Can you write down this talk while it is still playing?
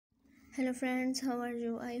Hello friends, how are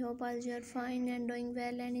you? I hope all you are fine and doing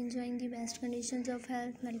well and enjoying the best conditions of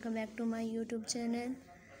health. Welcome back to my YouTube channel,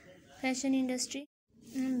 Fashion Industry.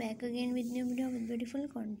 I'm back again with new video with beautiful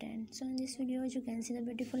content. So in this video you can see the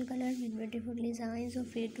beautiful colors with beautiful designs of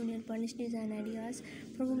fade to nail polish design ideas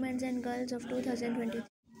for women and girls of 2020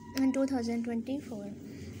 and 2024.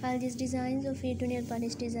 All these designs of fade to nail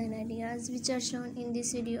polish design ideas which are shown in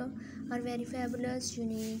this video are very fabulous,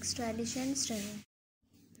 unique, stylish and stunning.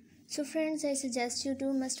 So friends, I suggest you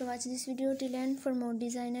to must watch this video till end for more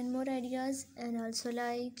design and more ideas, and also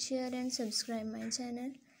like, share and subscribe my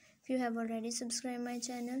channel. If you have already subscribed my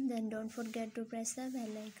channel, then don't forget to press the bell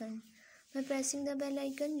icon. By pressing the bell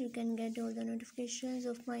icon, you can get all the notifications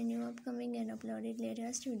of my new upcoming and uploaded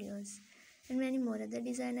latest videos and many more other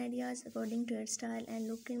design ideas according to your style and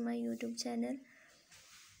look in my YouTube channel,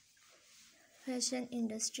 Fashion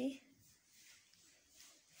Industry.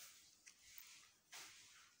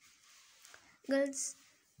 Girls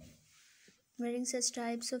wearing such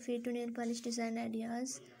types of fade to nail polish design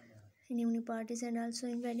ideas in evening parties and also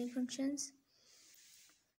in wedding functions.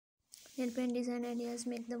 Nail paint design ideas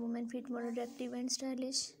make the woman fit more attractive and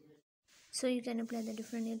stylish. So you can apply the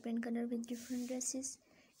different nail paint color with different dresses.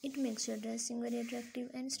 It makes your dressing very attractive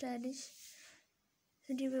and stylish.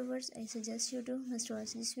 So dear viewers, I suggest you to must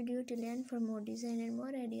watch this video till end for more design and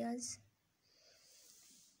more ideas.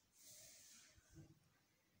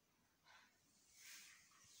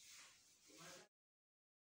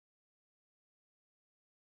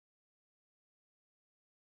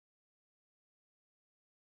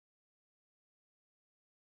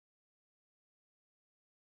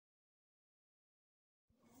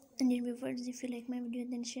 And dear viewers, if you like my video,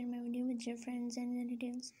 then share my video with your friends and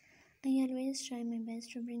relatives. I always try my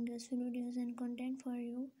best to bring useful videos and content for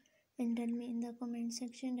you. And tell me in the comment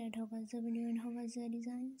section that how was the video and how was the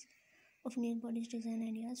designs of nail polish design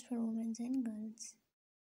ideas for women and girls.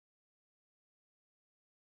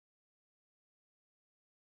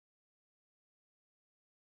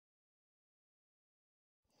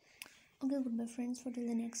 Okay, goodbye friends, for till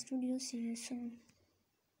the next video. See you soon.